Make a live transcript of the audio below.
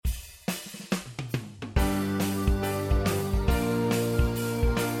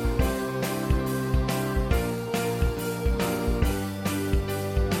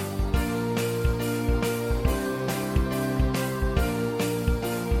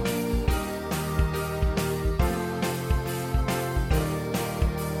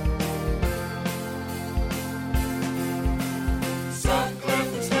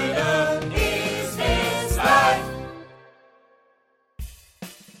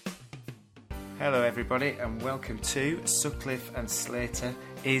Hello everybody and welcome to Sutcliffe and Slater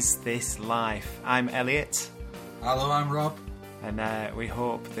Is This Life? I'm Elliot. Hello, I'm Rob. And we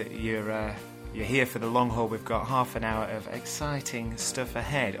hope that you're here for the long haul. We've got half an hour of exciting stuff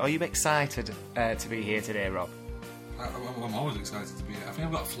ahead. Are you excited to be here today, Rob? I'm always excited to be here. I think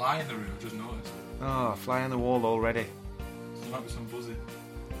I've got a fly in the room, I've just noticed. Oh, fly on the wall already. There might be some buzzing.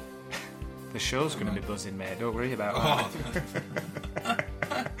 The show's going to be buzzing, mate. Don't worry about that.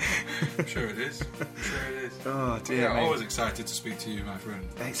 I'm sure it is. Oh, dear. Yeah, I'm always excited to speak to you, my friend.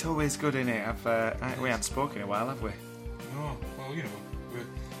 It's always good, isn't it? We haven't spoken in a while, have we? No. Well, you know, we're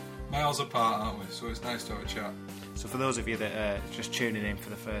miles apart, aren't we? So it's nice to have a chat. So for those of you that are just tuning in for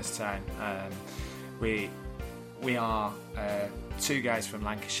the first time, we are two guys from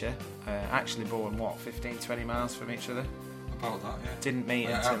Lancashire, actually born, 15, 20 miles from each other? About that, yeah. Didn't meet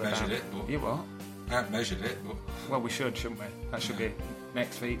until I haven't measured it, but... You what? I haven't measured it, but... Well, we should, shouldn't we? That should be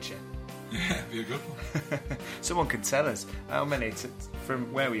next feature. Yeah, it'd be a good one. Someone could tell us how many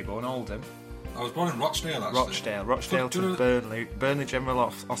from where were you born? Oldham? I was born in Rochdale, actually. Rochdale to Burnley General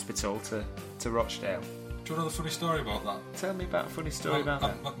Hospital to Rochdale. Do you know the funny story about that? Tell me about a funny story about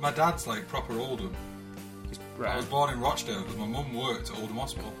that. My dad's like proper Oldham. Right. I was born in Rochdale because my mum worked at Oldham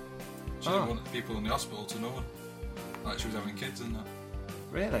Hospital. She didn't want the people in the hospital to know like she was having kids and that.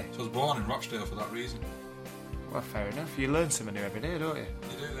 Really? So I was born in Rochdale for that reason. Well, fair enough. You learn something new every day, don't you?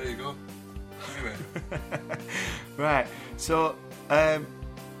 You do, there you go. Anyway. Right, so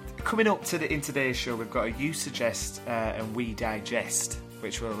coming up in today's show, we've got a You Suggest and We Digest,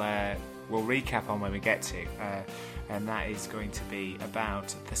 which we'll recap on when we get to, and that is going to be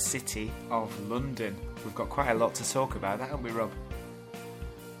about the city of London. We've got quite a lot to talk about, haven't we, Rob?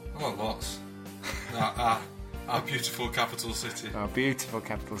 Oh, lots. Our beautiful capital city. Our beautiful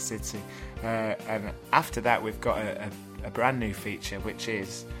capital city. And after that, we've got a brand new feature, which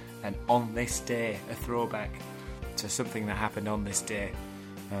is an On This Day, a throwback to something that happened on this day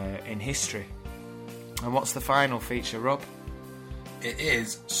in history. And what's the final feature, Rob? It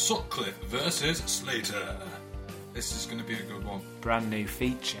is Sutcliffe versus Slater. This is going to be a good one. Brand new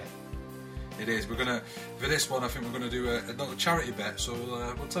feature. It is. For this one, I think we're going to do another charity bet, so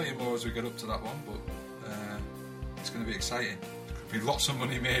we'll tell you more as we get up to that one, but it's going to be exciting. There'll be lots of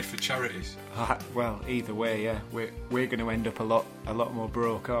money made for charities. Well, either way, yeah, we're going to end up a lot more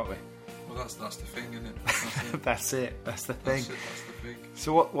broke, aren't we? Well, that's the thing, isn't it? That's it. That's the thing. That's the thing.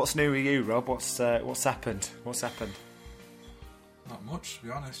 So what's new with you, Rob? What's happened? What's happened? Not much, to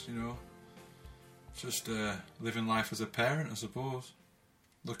be honest. You know, just living life as a parent, I suppose.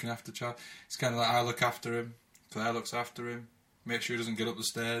 Looking after child. It's kind of like I look after him, Claire looks after him, make sure he doesn't get up the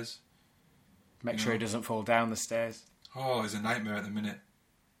stairs. Make sure he doesn't fall down the stairs. Oh, he's a nightmare at the minute.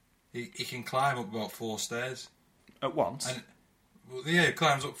 He can climb up about 4 stairs. At once? And, well, yeah, he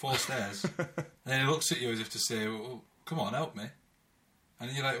climbs up 4 stairs. And then he looks at you as if to say, well, come on, help me.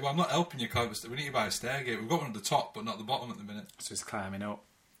 And you're like, well, I'm not helping you climb the stairs. We need to buy a stair gate. We've got one at the top, but not the bottom at the minute. So he's climbing up.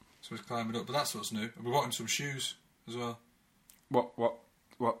 But that's what's new. And we bought him some shoes as well.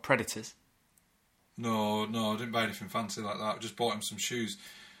 What, Predators? No, I didn't buy anything fancy like that. I just bought him some shoes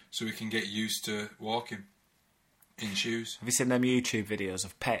so we can get used to walking in shoes. Have you seen them YouTube videos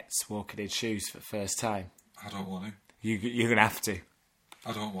of pets walking in shoes for the first time? I don't want to. You're going to have to.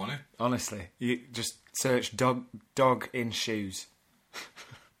 I don't want to. Honestly. You just search dog in shoes.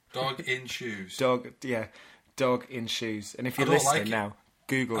 Dog in shoes? Dog in shoes. And if you're listening now,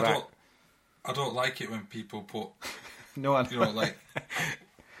 Google that. I don't like it when people put... No one. You know, like...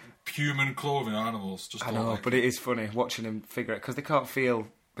 human clothing on animals. I know, but it is funny watching them figure it, because they can't feel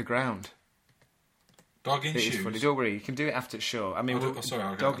the ground. Dog in shoes? It is funny. Don't worry, you can do it after the show. I mean,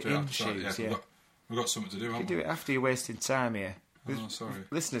 dog in shoes, yeah. We've got something to do, haven't we? You can do it after you're wasting time here. Oh, sorry.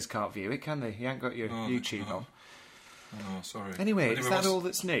 Listeners can't view it, can they? You ain't got your YouTube on. Oh, sorry. Anyway, is that all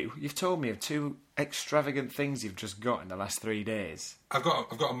that's new? You've told me of 2 extravagant things you've just got in the last 3 days. I've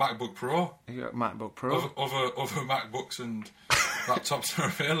got a MacBook Pro. You got a MacBook Pro? Other MacBooks and laptops are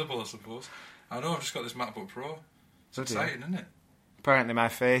available, I suppose. I know, I've just got this MacBook Pro. It's exciting, isn't it? Apparently my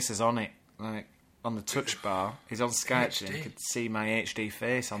face is on it. Like, on the touch bar. He's on Skype and you can see my HD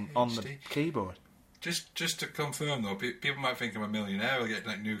face on the keyboard. Just to confirm, though, people might think I'm a millionaire. I'll get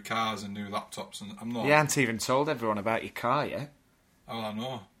like new cars and new laptops, and I'm not. You haven't even told everyone about your car yet. Oh, I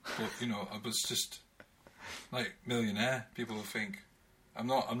know. But, you know, I was just, like, millionaire. People will think. I'm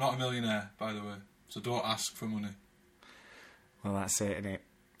not a millionaire, by the way. So don't ask for money. Well, that's it, innit?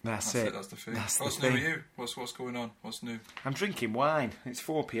 That's it. That's the thing. What's new with you? What's going on? What's new? I'm drinking wine. It's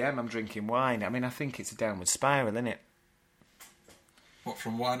 4 p.m. I'm drinking wine. I mean, I think it's a downward spiral, isn't it? What,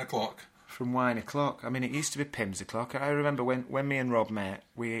 from wine o'clock? From wine o'clock. I mean, it used to be Pims o'clock. I remember when me and Rob met,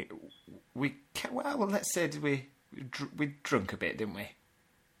 well, let's say we drunk a bit, didn't we?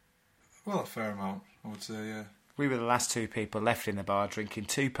 Well, a fair amount, I would say, yeah. We were the last two people left in the bar drinking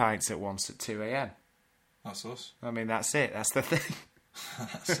 2 pints at once at 2 a.m. That's us. I mean, that's it. That's the thing.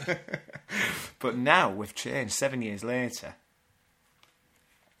 That's it. But now we've changed. 7 years later,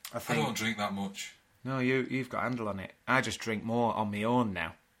 I don't drink that much. No, you've got a handle on it. I just drink more on my own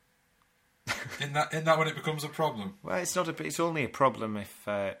now. Isn't that when it becomes a problem? Well, it's not it's only a problem if.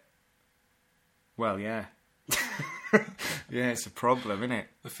 Well, yeah. Yeah, it's a problem, isn't it?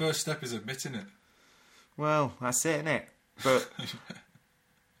 The first step is admitting it. Well, that's it, isn't it? But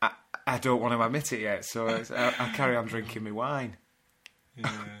I don't want to admit it yet, so I carry on drinking my wine. Yeah.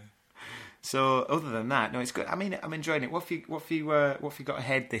 So other than that, no, it's good. I mean, I'm enjoying it. What have you got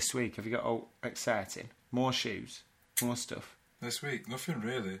ahead this week? Have you got exciting? More shoes, more stuff. This week, nothing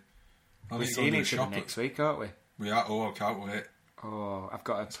really. We're seeing each other next week, aren't we? We are. Oh, I can't wait. Oh, I've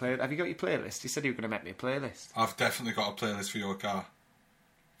got a play. Have you got your playlist? You said you were going to make me a playlist. I've definitely got a playlist for your car.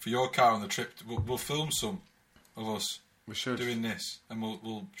 For your car on the trip, we'll film some of us. We should doing this, and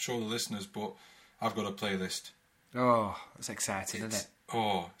we'll show the listeners. But I've got a playlist. Oh, that's exciting, isn't it?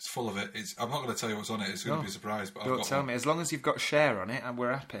 Oh, it's full of it. I'm not going to tell you what's on it. It's going to be a surprise. But don't tell me. As long as you've got Cher on it, and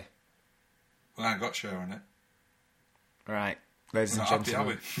we're happy. Well, I ain't got Cher on it. Right, ladies and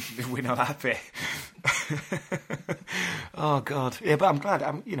gentlemen, we're not happy. Oh God, yeah, but I'm glad.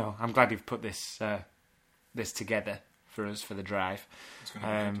 I'm glad you've put this together for us for the drive. It's going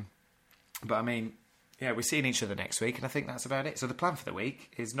to be good. But I mean, yeah, we're seeing each other next week, and I think that's about it. So the plan for the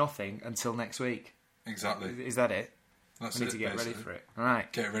week is nothing until next week. Exactly. Is that it? That's we need to get ready for it. All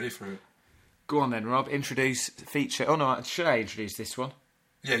right. Get ready for it. Go on then, Rob. Introduce feature. Oh no, should I introduce this one?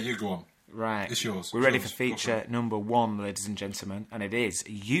 Yeah, you go on. Right. It's yours. We're ready for feature number 1, ladies and gentlemen, and it is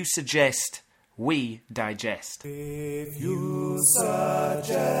You Suggest, We Digest. If you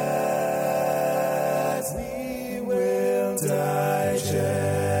suggest, we will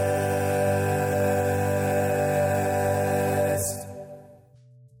digest.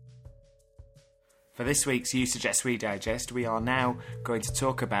 For this week's You Suggest, We Digest, we are now going to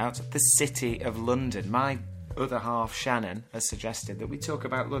talk about the City of London. My other half, Shannon, has suggested that we talk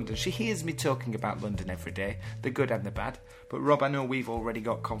about London. She hears me talking about London every day, the good and the bad. But Rob, I know we've already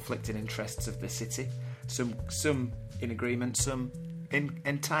got conflicting interests of the city. Some in agreement, some in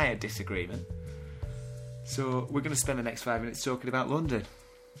entire disagreement. So we're going to spend the next 5 minutes talking about London.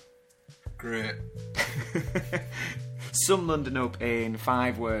 Great. Sum London up in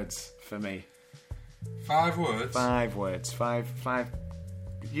 5 words for me. 5 words? 5 words. Five.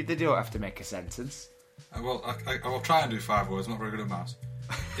 They don't have to make a sentence. Well, I will try and do 5 words. I'm not very good at maths.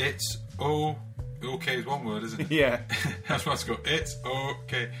 It's okay is 1 word, isn't it? Yeah. That's what it's got. It's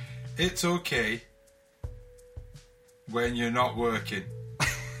okay. It's okay when you're not working.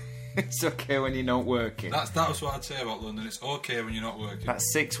 It's okay when you're not working. That was what I'd say about London. It's okay when you're not working.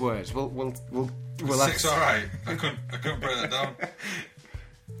 That's 6 words. We'll 6, all right. I couldn't break that down.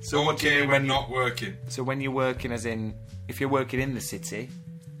 So okay when not working. So when you're working, as in if you're working in the city.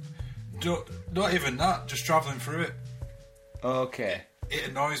 Not even that. Just travelling through it. Okay. It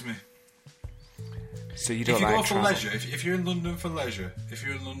annoys me. So you don't like like if you go for leisure, if you're in London for leisure, if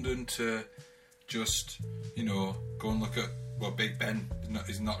you're in London to just go and look at Big Ben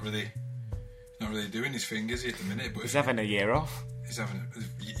is not really doing his thing, is he, at the minute? But he's having a year off. He's having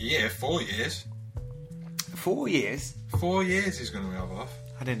a year, 4 years. 4 years? 4 years he's going to have off.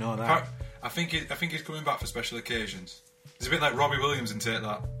 I didn't know that. I think he's coming back for special occasions. He's a bit like Robbie Williams in Take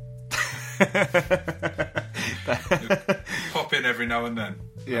That. Pop in every now and then.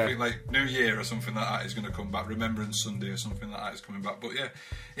 Yeah. I think like New Year or something like that is going to come back. Remembrance Sunday or something like that is coming back. But yeah,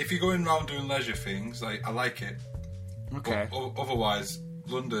 if you're going around doing leisure things, like I like it. Okay. But otherwise,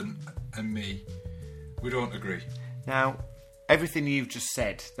 London and me, we don't agree. Now, everything you've just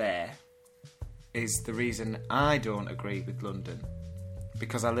said there is the reason I don't agree with London,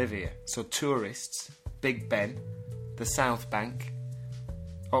 because I live here. So tourists, Big Ben, the South Bank,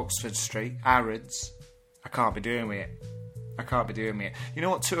 Oxford Street, Harrods, I can't be doing with it. You know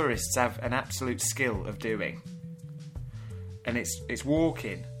what tourists have an absolute skill of doing? And it's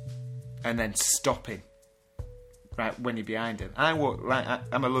walking and then stopping right when you're behind them. I walk like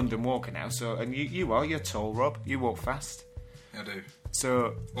I'm a London walker now, so and you're tall, Rob. You walk fast. I do.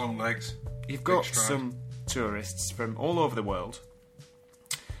 So long legs. You've got some tourists from all over the world.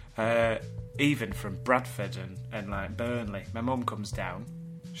 Even from Bradford and like Burnley. My mum comes down.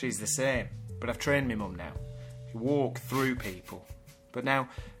 She's the same. But I've trained my mum now. You walk through people. But now,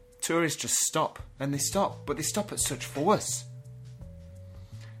 tourists just stop. And they stop. But they stop at such force.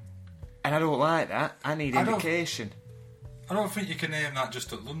 And I don't like that. I need indication. I don't think you can aim that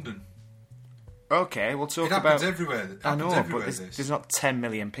just at London. Okay, we'll talk It happens about... everywhere. It I happens know, everywhere, but there's not 10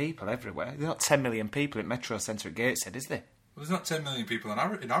 million people everywhere. There's not 10 million people at Metro Centre at Gateshead, is there? Well, there's not 10 million people in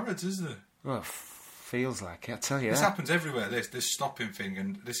Harrods, is there? Well, feels like it, I tell you This that. happens everywhere, this stopping thing,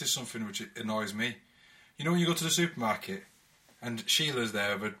 and this is something which annoys me. You know when you go to the supermarket, and Sheila's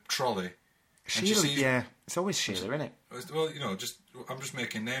there with a trolley, and she Sheila, sees... yeah. It's always Sheila, isn't it? Well, you know, I'm just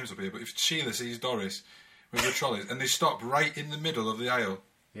making names up here, but if Sheila sees Doris with the trolleys, and they stop right in the middle of the aisle,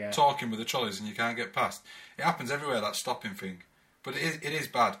 Yeah. talking with the trolleys, and you can't get past. It happens everywhere, that stopping thing. But it is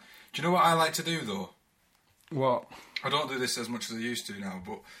bad. Do you know what I like to do, though? What? I don't do this as much as I used to now,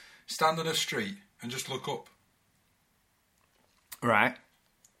 but stand on a street and just look up Right.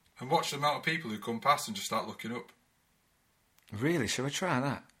 and watch the amount of people who come past and just start looking up. Really? Shall we try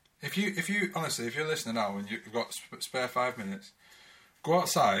that? If you honestly, if you're listening now and you've got spare 5 minutes, go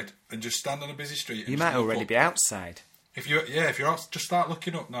outside and just stand on a busy street. And You just might look already up. be outside. If you're out, just start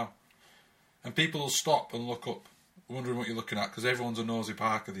looking up now, and people will stop and look up, wondering what you're looking at, because everyone's a nosy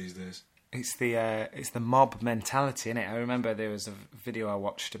Parker these days. It's the mob mentality, innit? I remember there was a video I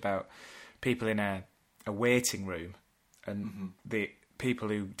watched about people in a waiting room, and the people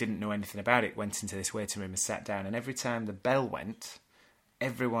who didn't know anything about it went into this waiting room and sat down, and every time the bell went,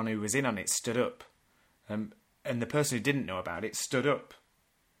 everyone who was in on it stood up, and the person who didn't know about it stood up.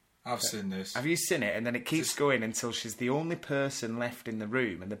 I've seen this. Have you seen it? And then it keeps going until she's the only person left in the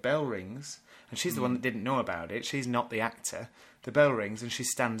room, and the bell rings, and she's the one that didn't know about it. She's not the actor. The bell rings, and she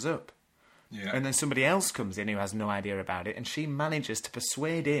stands up. Yeah. And then somebody else comes in who has no idea about it, and she manages to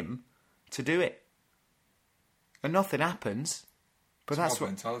persuade him to do it. And nothing happens. But It's that's mob what...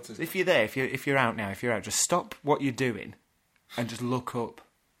 mentality. If you're there, if you're out now, just stop what you're doing and just look up.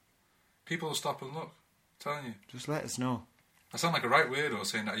 People will stop and look. I'm telling you. Just let us know. I sound like a right weirdo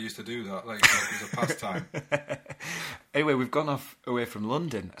saying that I used to do that, like it was a pastime. Anyway, we've gone away from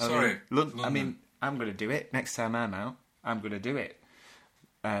London. Sorry, London. I London. mean, I'm going to do it. Next time I'm out, I'm going to do it.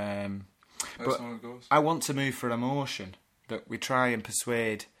 That's But how it goes. I want to move for a motion that we try and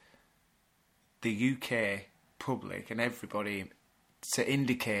persuade the UK public and everybody to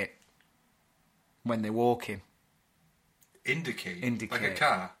indicate when they're walking. Indicate. Indicate. Like a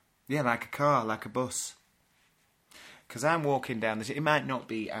car. Yeah, like a car, like a bus. Because I'm walking down the street. It might not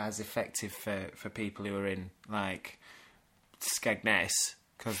be as effective for people who are in, like, Skegness,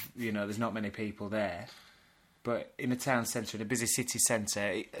 because, you know, there's not many people there. But in a town centre, in a busy city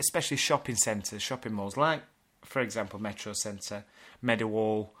centre, especially shopping centres, shopping malls, like, for example, Metro Centre,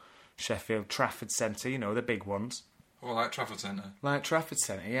 Meadowhall, Sheffield, Trafford Centre, you know, the big ones. Oh, like Trafford Centre. Like Trafford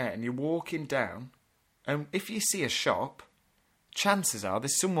Centre, yeah, and you're walking down, and if you see a shop, chances are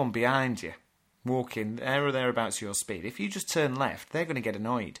there's someone behind you, walking there or thereabouts your speed. If you just turn left, they're going to get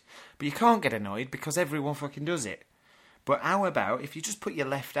annoyed. But you can't get annoyed because everyone fucking does it. But how about if you just put your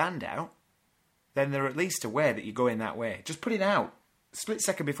left hand out, then they're at least aware that you're going that way. Just put it out. A split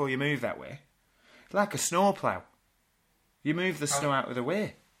second before you move that way. Like a snowplow. You move the snow out of the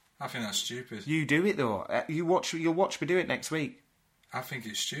way. I think that's stupid. You do it though. You'll watch me do it next week. I think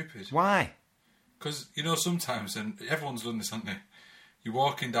it's stupid. Why? Because, you know, sometimes, and everyone's done this, haven't they? You're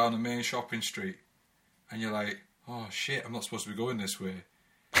walking down the main shopping street, and you're like, oh shit, I'm not supposed to be going this way.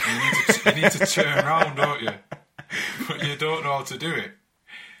 And you need to turn around, don't you? But you don't know how to do it.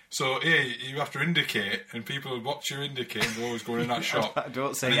 So, yeah, you have to indicate, and people watch you indicate, and they're always going in that shop.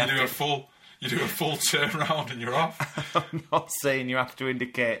 Don't say and you then have to. you do a full turn around and you're off. I'm not saying you have to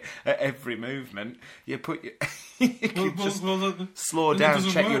indicate at every movement. You put your... you can just slow then it down,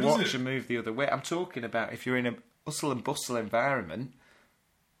 doesn't check your work, does watch it? and move the other way. I'm talking about if you're in a hustle and bustle environment,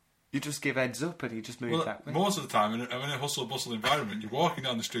 you just give heads up and you just move that way. Most of the time, in a hustle-bustle environment, you're walking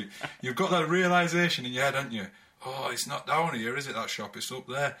down the street, you've got that realisation in your head, haven't you? Oh, it's not down here, is it, that shop? It's up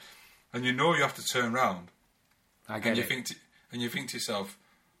there. And you know you have to turn round. I get it. You think to yourself,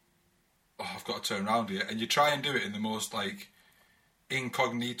 oh, I've got to turn round here. And you try and do it in the most, like,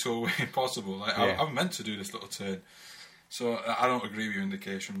 incognito way possible. Like, Yeah. I'm meant to do this little turn. So I don't agree with your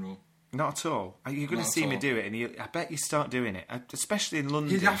indication rule. Not at all. You're going Not to at see me all. do it, and I bet you start doing it, especially in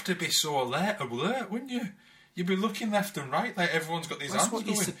London. You'd have to be so alert, wouldn't you? You'd be looking left and right, like everyone's got these That's hands what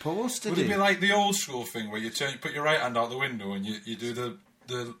going. you're supposed to Would do. it be like the old school thing where you put your right hand out the window and you do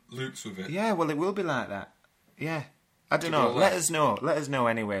the loops with it? Yeah, well, it will be like that. Yeah. I don't To know. go Let left. us know. Let us know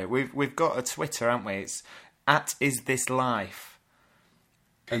anyway. We've got a Twitter, haven't we? It's @isthislife.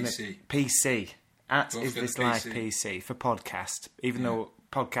 PC. PC. At Don't Is forget This the Life PC. PC for podcast. Even though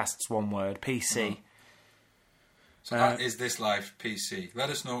podcast's one word. PC. So that is this life PC.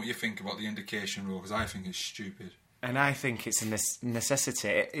 Let us know what you think about the indication rule, because I think it's stupid. And I think it's a necessity.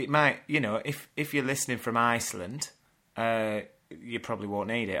 It might, you know, if you're listening from Iceland, you probably won't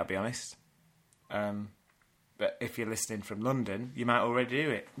need it, I'll be honest. But if you're listening from London, you might already do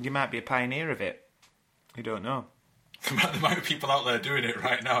it. You might be a pioneer of it. You don't know. There might be people out there doing it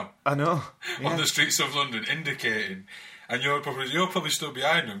right now. I know. Yeah. On the streets of London, indicating, and you're probably still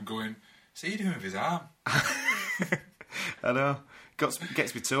behind them, going, "What's he doing with his arm?" I know.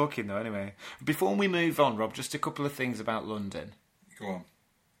 Gets me talking though. Anyway, before we move on, Rob, just a couple of things about London. Go on.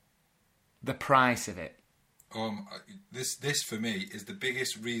 The price of it. This for me is the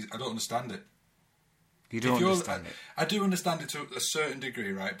biggest reason. I don't understand it. You don't understand it. I do understand it to a certain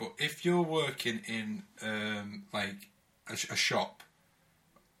degree, right? But if you're working in like a shop,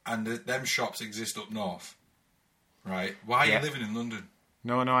 and them shops exist up north, right? Why are you living in London?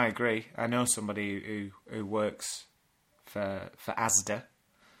 No, I agree. I know somebody who works for Asda.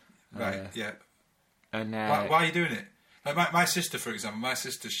 Right. Yeah. And why are you doing it? Like my sister, for example,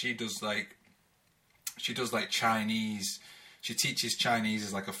 she does like Chinese. She teaches Chinese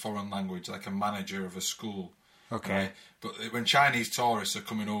as like a foreign language, like a manager of a school. Okay. Right? But when Chinese tourists are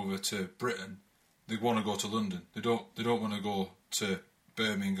coming over to Britain, they want to go to London. They don't want to go to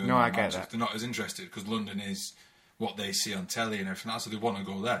Birmingham. No, I get that. They're not as interested because London is what they see on telly and everything else, so they want to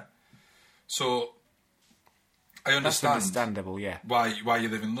go there. So I understand. That's understandable, yeah. Why you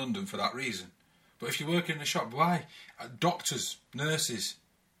live in London for that reason. But if you work in a shop, why? Doctors, nurses,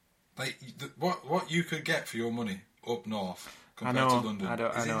 like what you could get for your money up north compared to London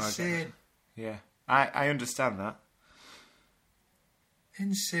is insane. Yeah, I understand that.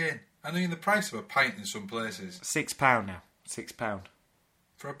 Insane. I mean, the price of a pint in some places. £6 now. £6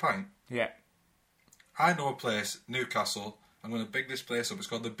 for a pint. Yeah. I know a place, Newcastle. I'm going to big this place up. It's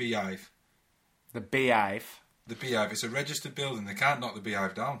called the Beehive. The Beehive. The Beehive. It's a registered building. They can't knock the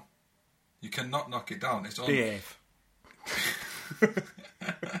Beehive down. You cannot knock it down. It's on. Behave.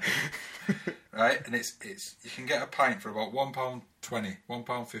 Right, and it's you can get a pint for about £1.20,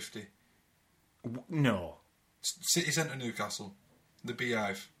 £1.50. No. City centre Newcastle, the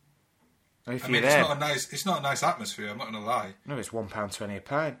Beehive. If I mean, it's not a nice atmosphere. I'm not going to lie. No, it's £1.20 a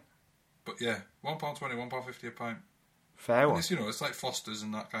pint. But yeah, £1.20, £1.50 a pint. Fair one. It's, it's like Foster's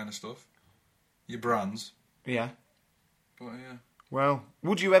and that kind of stuff. Your brands. Yeah. But yeah. Well,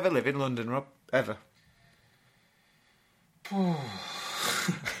 would you ever live in London, Rob? Ever?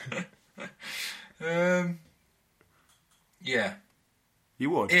 Yeah.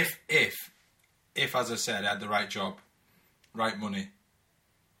 You would? If, as I said, I had the right job, right money,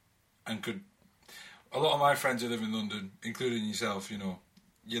 and could... A lot of my friends who live in London, including yourself,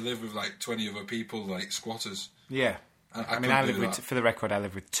 you live with like 20 other people, like squatters. Yeah. I live with, for the record, I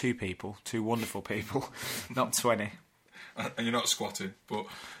live with 2 people, 2 wonderful people, not 20. And you're not squatting, but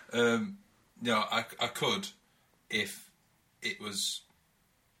I could if I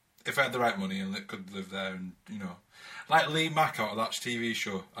had the right money and could live there, and like Lee Mack out of that TV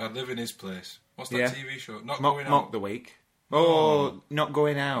show. I'd live in his place. What's that TV show? Mock the Week. Oh, Not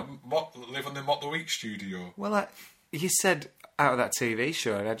Going Out. Live on the Mock the Week studio. Well, you said out of that TV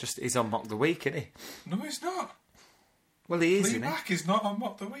show, and he's on Mock the Week, isn't he? No, he's not. Well, he is, Lee isn't he? Mack is not on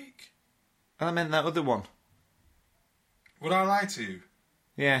Mock the Week. I meant that other one. Would I lie to you?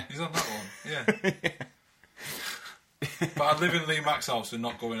 Yeah. He's on that one, yeah. But I'd live in Lee Mack's house and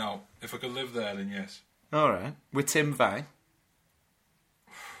not going out. If I could live there, then yes. Alright. With Tim Vine?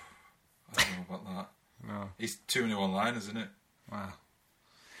 I don't know about that. No. He's too many one-liners, isn't it? Wow.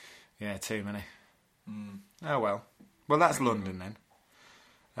 Yeah, too many. Mm. Oh, well. Well, that's London, then.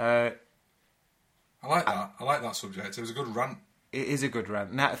 I like that. I like that subject. It was a good rant. It is a good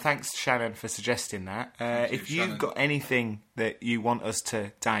rant. Now, thanks, Shannon, for suggesting that. If you've Shannon. got anything that you want us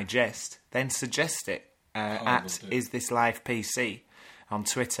to digest, then suggest it at Is This Live PC on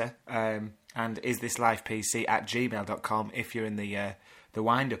Twitter, and isthislivepc@gmail.com if you're in the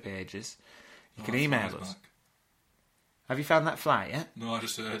wind-up ages. You can email us. Back. Have you found that flight yet? No, I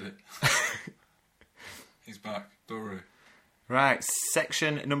just heard it. He's back. Don't worry. Right,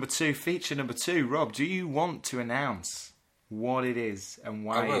 section number 2, feature number 2. Rob, do you want to announce what it is and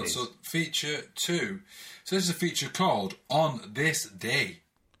why I will. it is? So, feature 2. So, this is a feature called On This Day.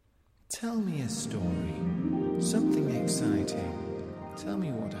 Tell me a story, something exciting. Tell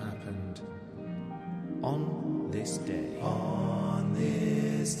me what happened on this day. On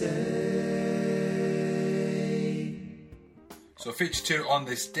this day. So, feature 2 on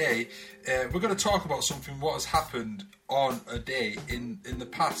this day, we're going to talk about something what has happened on a day in the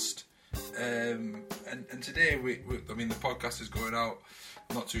past. And today, I mean, the podcast is going out,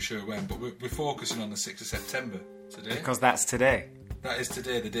 I'm not too sure when, but we're focusing on the 6th of September today. Because that's today. That is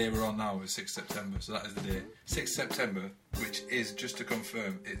today, the day we're on now is 6th September, so that is the day. 6th September, which is, just to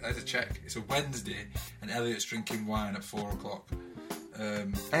confirm, I had to check, it's a Wednesday, and Elliot's drinking wine at 4 o'clock.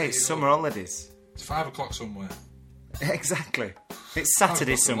 Hey, it's summer holidays. It's 5 o'clock somewhere. Exactly. It's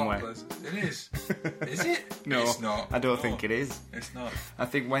Saturday 5 o'clock somewhere. in a lot of places. It is. Is it? No, It's not. I don't No, think it is. It's not. I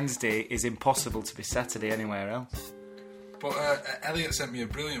think Wednesday is impossible to be Saturday anywhere else. But Elliot sent me a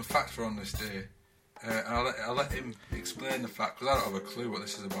brilliant fact for on this day. And I'll let him explain the fact, because I don't have a clue what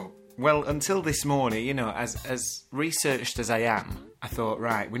this is about. Well, until this morning, you know, as researched as I am, I thought,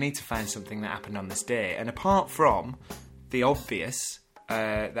 right, we need to find something that happened on this day. And apart from the obvious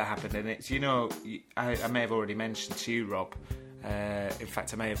that happened, and it's, you know, I may have already mentioned to you, Rob, in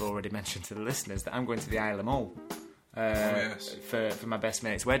fact, I may have already mentioned to the listeners that I'm going to the Isle of Mull Yes. for my best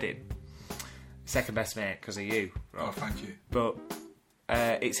mate's wedding. Second best mate, because of you, Rob. Oh, thank you. But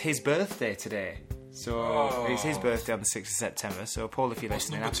it's his birthday today. So it's his birthday on the 6th of September. So, Paul, if you're What's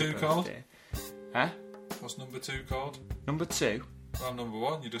listening, number happy 2 called? birthday. Huh? What's number 2 called? Number 2? Well, I'm number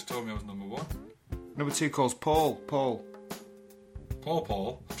 1. You just told me I was number 1. Number 2 calls Paul. Paul.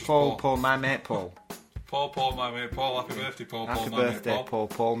 Just Paul, my mate Paul. Paul, my mate Paul. Happy birthday, Paul. Happy my birthday, mate Paul.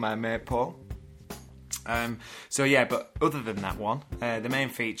 Paul, my mate Paul. So yeah, but other than that one, the main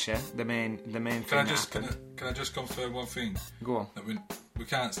feature, the main thing Can I just confirm one thing? Go on. That we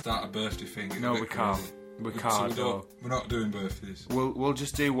can't start a birthday thing. It's No, a bit we can't. crazy. We So can't. No. we're not doing birthdays. We'll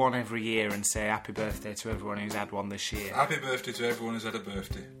just do one every year and say happy birthday to everyone who's had one this year. Happy birthday to everyone who's had a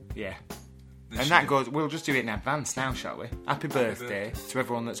birthday. Yeah. This And that year. goes. We'll just do it in advance now, shall we? Happy birthday to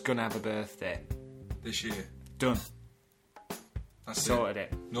everyone that's gonna have a birthday. This year. Done. That's Sorted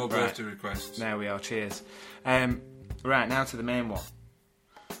it. No Right. birthday requests. There we are. Cheers. Right, now to the main one.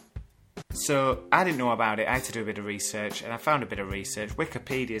 So I didn't know about it. I had to do a bit of research, and I found a bit of research.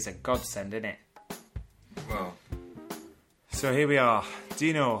 Wikipedia's a godsend, isn't it? Well, So here we are. Do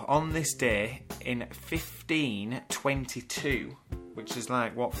you know, on this day in 1522, which is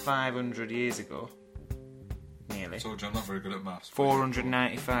like, what, 500 years ago? Nearly. I told you I'm not very good at maths.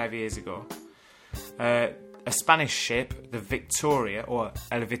 495 years ago. A Spanish ship, the Victoria, or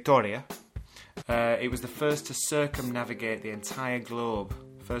El Victoria, it was the first to circumnavigate the entire globe,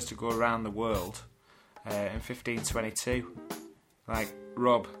 first to go around the world in 1522. Like,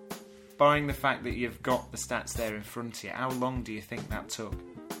 Rob, barring the fact that you've got the stats there in front of you, how long do you think that took?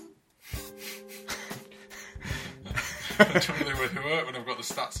 I don't really work when I've got the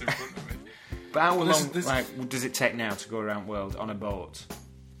stats in front of me. But how Well, long this- like, does it take now to go around the world on a boat?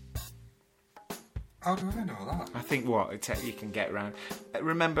 How do I know that? I think you can get around.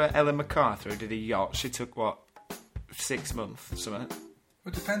 Remember Ellen MacArthur who did a yacht? She took, 6 months or something?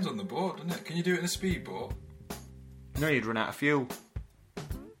 Well, it depends on the boat, doesn't it? Can you do it in a speedboat? No, you'd run out of fuel.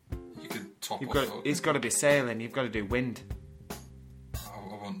 You could top You've off got. though. It's got to be sailing. You've got to do wind. I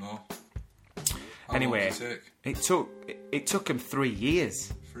won't know. How Anyway, long does it it took them 3 years.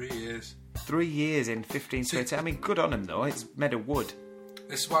 take? 3 years. 3 years in 1520. I mean, good on them though. It's made of wood,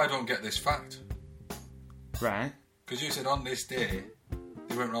 This is why I don't get this fact. right? Because you said on this day,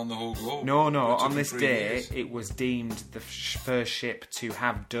 they went around the whole globe. No. But it took On them this 3 day, years. it was deemed the first ship to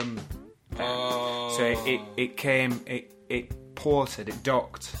have done that. Oh. So it came. It ported. It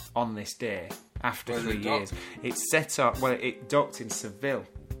docked on this day after Where did 3 it dock? years. It set up. Well, it docked in Seville.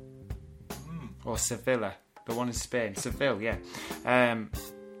 Or Sevilla, the one in Spain. Seville, yeah.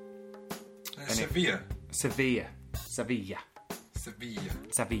 Sevilla. Sevilla.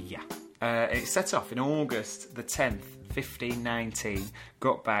 It set off in August the 10th, 1519.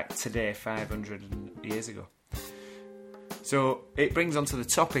 Got back today, 500 years ago. So it brings on to the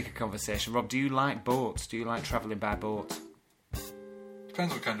topic of conversation. Rob, do you like boats? Do you like travelling by boat?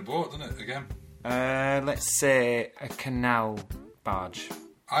 Depends what kind of boat, doesn't it? Again. Let's say a canal barge.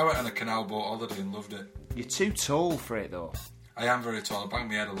 I went on a canal boat holiday and loved it. You're too tall for it though. I am very tall. I bang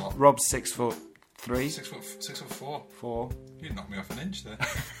my head a lot. Rob's 6'3". 6'4". 4. You knocked me off an inch there.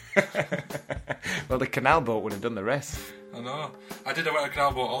 Well, the canal boat would have done the rest. I know. I went on a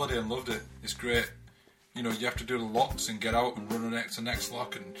canal boat holiday and loved it. It's great. You know, you have to do the locks and get out and run the next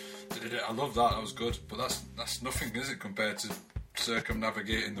lock and I love that. That was good. But that's nothing, is it, compared to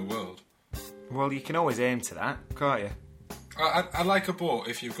circumnavigating the world? Well, you can always aim to that, can't you? I like a boat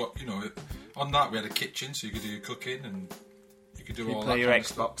if you've got, on that we had a kitchen so you could do your cooking and you could do You all play that your kind of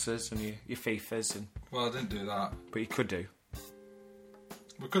stuff. Xboxes and your FIFAs, Well, I didn't do that. but you could do.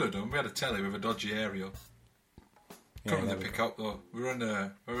 We could have done. We had a telly with a dodgy aerial. Yeah, Couldn't there really we pick up though. We were in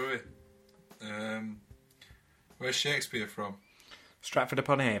where were we? Where's Shakespeare from? Stratford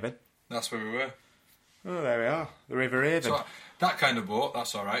upon Avon. That's where we were. Oh, there we are. The River Avon. So that kind of boat,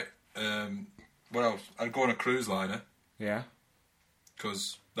 that's all right. What else? I'd go on a cruise liner Yeah.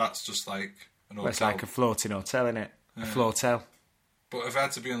 because that's just like an hotel. Well, it's like a floating hotel, isn't it? A floatel. But if I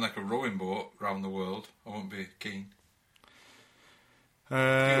had to be on like a rowing boat around the world, I wouldn't be keen. Do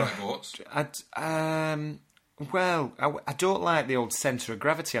you like boats? Well, I don't like the old centre of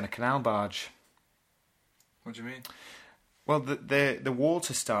gravity on a canal barge. What do you mean? Well, the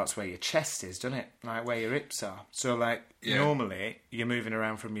water starts where your chest is, doesn't it? Like where your hips are. So, like, normally you're moving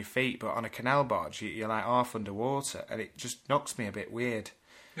around from your feet, but on a canal barge, you're like half underwater, and it just knocks me a bit weird.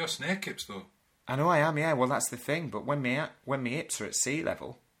 You're snake hips, though. I know I am, yeah. Well, that's the thing. But when my hips are at sea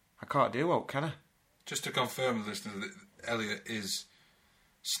level, I can't do what, can I? Just to confirm, listeners, that Elliot is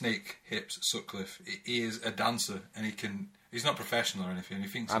snake hips Sutcliffe. He is a dancer, and he's not professional or anything. He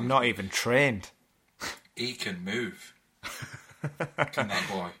thinks I'm not even trained. He can move. Can that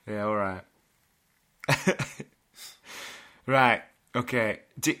boy? Yeah, all right. Right, okay.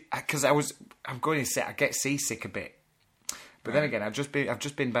 Because I'm going to say I get seasick a bit, but then again, I've just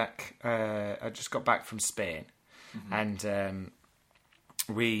been back. I just got back from Spain, and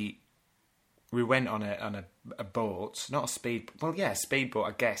we went on a boat, not a speed. Well, yeah, a speedboat,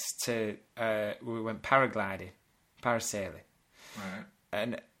 I guess. We went parasailing, Right.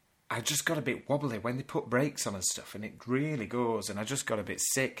 and I just got a bit wobbly when they put brakes on and stuff, and it really goes, and I just got a bit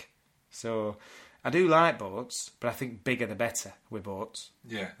sick. So I do like boats, but I think bigger the better with boats.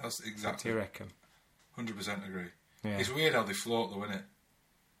 Yeah, that's exactly. What do you reckon? 100% agree. Yeah. It's weird how they float, though, isn't it?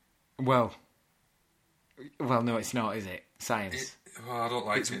 Well, no, it's not, is it? Science. I don't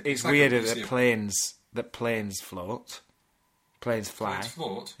like it. It's like weirder that planes float. Planes fly. Planes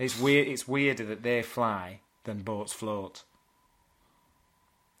float? It's weird. It's weirder that they fly than boats float.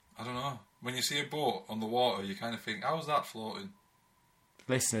 I don't know. When you see a boat on the water, you kind of think, how's that floating?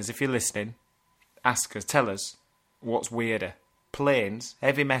 Listeners, if you're listening, ask us, tell us, what's weirder? Planes,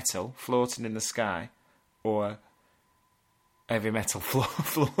 heavy metal, floating in the sky, or heavy metal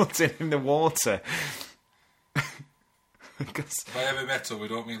floating in the water? By heavy metal, we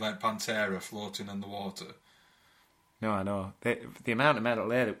don't mean like Pantera floating in the water. No, I know. The amount of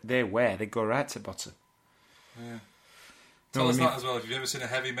metal they wear, they go right to the bottom. Yeah. Tell us that as well. Have you ever seen a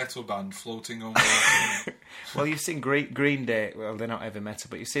heavy metal band floating on water? Well, you've seen Green Day. Well, they're not heavy metal,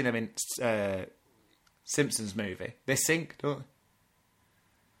 but you've seen them in Simpsons movie. They sink, don't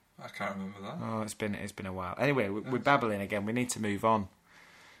they? I can't remember that. Oh, it's been a while. Anyway, we're babbling again. We need to move on.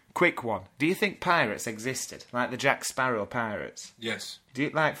 Quick one. Do you think pirates existed, like the Jack Sparrow pirates? Yes. Do you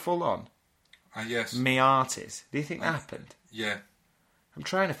like full on? Yes. Me arties. Do you think that happened? Yeah. I'm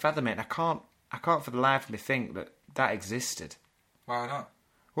trying to fathom it. And I can't for the life of me think that existed. Why not?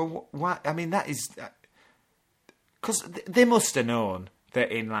 Well, why? I mean, that is because they must have known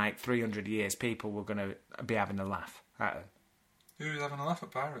that in like 300 years, people were going to be having a laugh at them. Who's having a laugh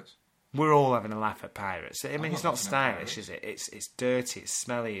at pirates? We're all having a laugh at pirates. I mean, it's not laughing at stylish, is it? It's dirty, it's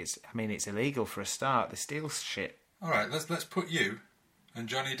smelly. It's illegal for a start. They steal shit. All right, let's put you and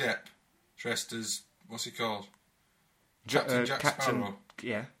Johnny Depp dressed as what's he called? Captain Jack Sparrow.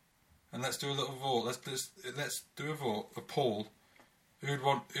 Yeah. And let's do a little vote. Let's do a vote, a poll. Who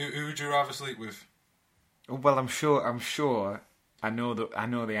would you rather sleep with? Well, I'm sure. I know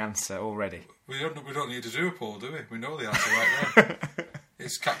the answer already. We don't need to do a poll, do we? We know the answer right there.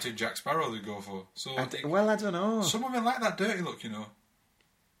 It's Captain Jack Sparrow they go for. So I don't know. Some women like that dirty look, you know.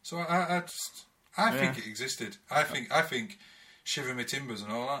 So I think it existed. I think shiver me timbers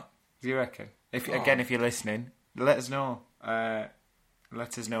and all that. Do you reckon? If you're listening, let us know.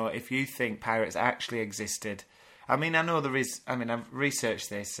 Let us know if you think pirates actually existed. I mean, I know there is. I mean, I've researched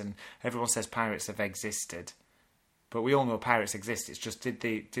this, and everyone says pirates have existed, but we all know pirates exist. It's just did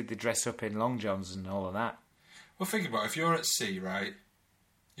they dress up in long johns and all of that? Well, think about it. If you're at sea, right?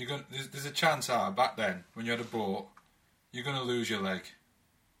 There's a chance back then when you had a boat, you're going to lose your leg.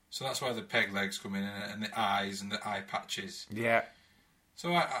 So that's why the peg legs come in and the eyes and the eye patches. Yeah.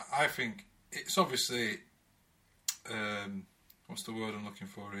 So I think it's obviously what's the word I'm looking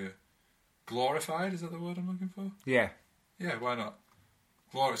for here? Glorified, is that the word I'm looking for? Yeah. Yeah, why not?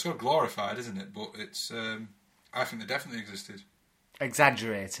 It's got glorified, isn't it? But it's I think they definitely existed.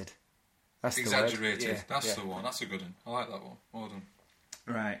 Exaggerated. That's exaggerated. The word. Yeah, That's the one. That's a good one. I like that one. Well done.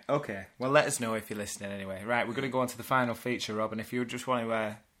 Right, okay. Well, let us know if you're listening anyway. Right, we're going to go on to the final feature, Rob, and if you just want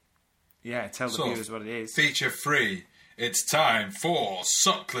to, tell the viewers what it is. Feature 3. It's time for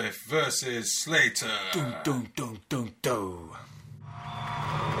Sutcliffe versus Slater. Dun, dun, dun, dun, dun.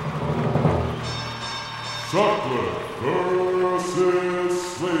 Sutcliffe versus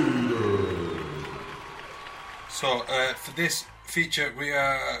Slater. So, for this feature, we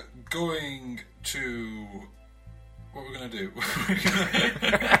are going to... What we're going to do?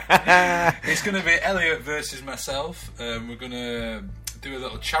 It's going to be Elliot versus myself. We're going to do a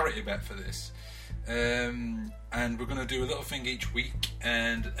little charity bet for this. And we're going to do a little thing each week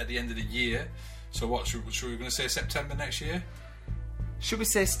and at the end of the year. So what, should we going to say September next year? should we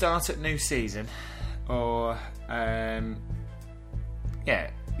say start at new season, or a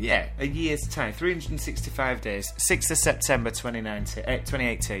year's time, 365 days, 6th of September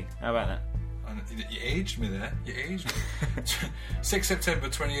 2018. How about that? And you aged me there. You aged me. 6th September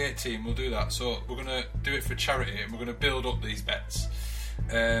 2018. We'll do that. So we're gonna do it for charity, and we're gonna build up these bets.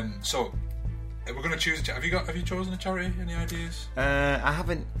 So we're gonna choose. Have you chosen a charity? Any ideas? I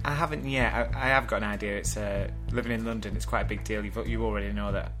haven't yet. I have got an idea. It's living in London. It's quite a big deal. You already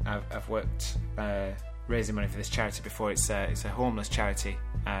know that I've worked raising money for this charity before. It's a homeless charity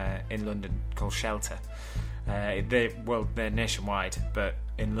in London called Shelter. They're nationwide, but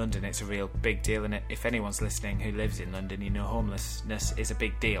in London it's a real big deal. And if anyone's listening who lives in London, you know homelessness is a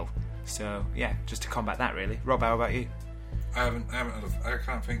big deal. So yeah, just to combat that, really. Rob, how about you? I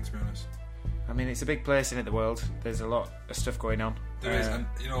can't think, to be honest. I mean, it's a big place in the world. There's a lot of stuff going on. There is, and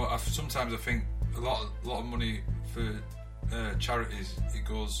sometimes I think a lot of money for charities it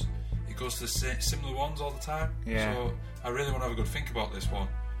goes to similar ones all the time. Yeah. So I really want to have a good think about this one,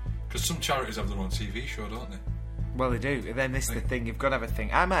 because some charities have their own TV show, don't they? Well, they do. And then this is the thing. You've got to have a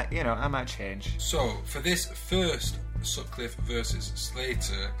thing. I might change. So for this first Sutcliffe versus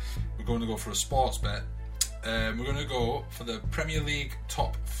Slater, we're going to go for a sports bet. We're going to go for the Premier League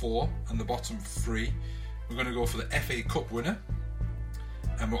top 4 and the bottom 3. We're going to go for the FA Cup winner,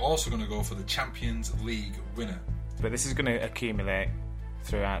 and we're also going to go for the Champions League winner. But this is going to accumulate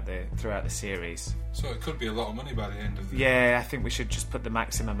throughout the series. So it could be a lot of money by the end of the... Yeah, I think we should just put the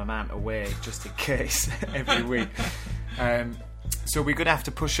maximum amount away just in case every week. So we're going to have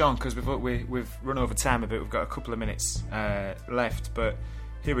to push on because we've run over time a bit. We've got a couple of minutes left, but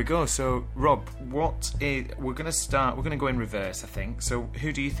here we go. So Rob, we're going to start. We're going to go in reverse, I think. So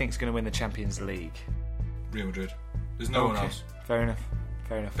who do you think is going to win the Champions League? Real Madrid. There's no one else. Fair enough.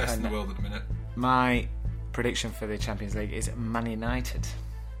 Best in the world at the minute. My prediction for the Champions League is Man United.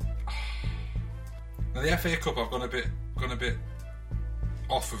 Now the FA Cup, I've gone a bit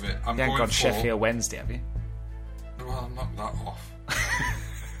off of it. You haven't gone Sheffield Wednesday, have you? Well, I'm not that off.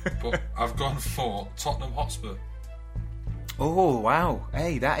 But I've gone for Tottenham Hotspur. Oh wow!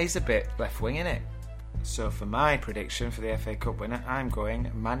 Hey, that is a bit left wing, isn't it? So for my prediction for the FA Cup winner, I'm going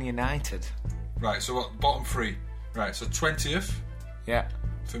Man United. Right. So what? Bottom 3. Right. So 20th. Yeah.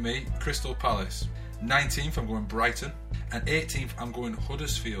 For me, Crystal Palace. 19th, I'm going Brighton. And 18th, I'm going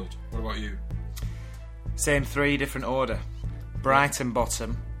Huddersfield. What about you? Same 3, different order. Brighton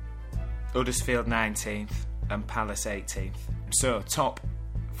bottom, Huddersfield 19th, and Palace 18th. So, top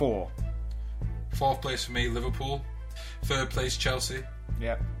 4. 4th place for me, Liverpool. 3rd place, Chelsea.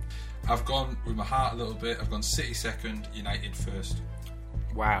 Yeah. I've gone with my heart a little bit. I've gone City 2nd, United 1st.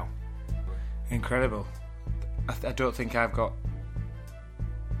 Wow. Incredible. I don't think I've got...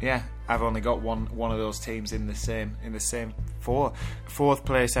 Yeah, I've only got one of those teams in the same 4. 4th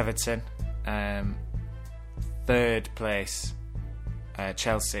place, Everton. 3rd place,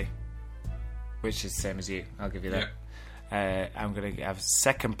 Chelsea, which is the same as you. I'll give you that. Yeah. I'm going to have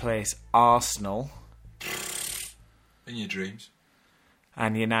 2nd place, Arsenal. In your dreams.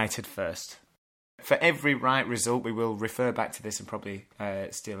 And United 1st. For every right result, we will refer back to this and probably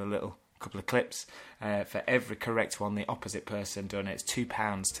steal a couple of clips. For every correct one, the opposite person donates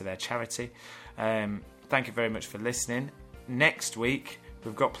 £2 to their charity. Thank you very much for listening. Next week,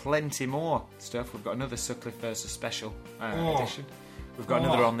 we've got plenty more stuff. We've got another Sutcliffe versus special edition. We've got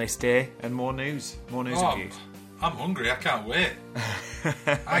another On This Day and more news and views. I'm hungry. I can't wait.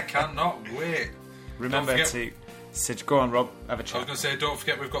 I cannot wait. Remember to go on, Rob. Have a chat. I was going to say, don't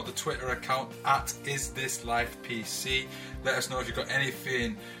forget we've got the Twitter account at IsThisLifePC. Let us know if you've got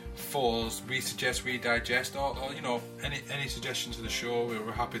anything for us. We suggest, we digest, or any suggestions to the show.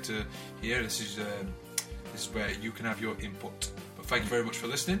 We're happy to hear. This is where you can have your input. But thank you very much for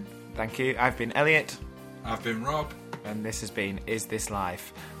listening. Thank you. I've been Elliot. I've been Rob. And this has been Is This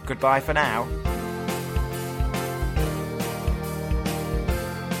Life? Goodbye for now.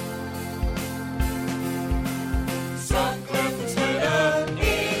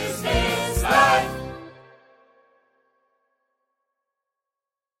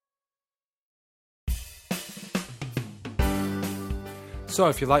 So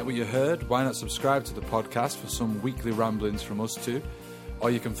if you like what you heard, why not subscribe to the podcast for some weekly ramblings from us too?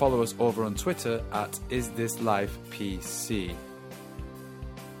 Or you can follow us over on Twitter at IsThisLifePC.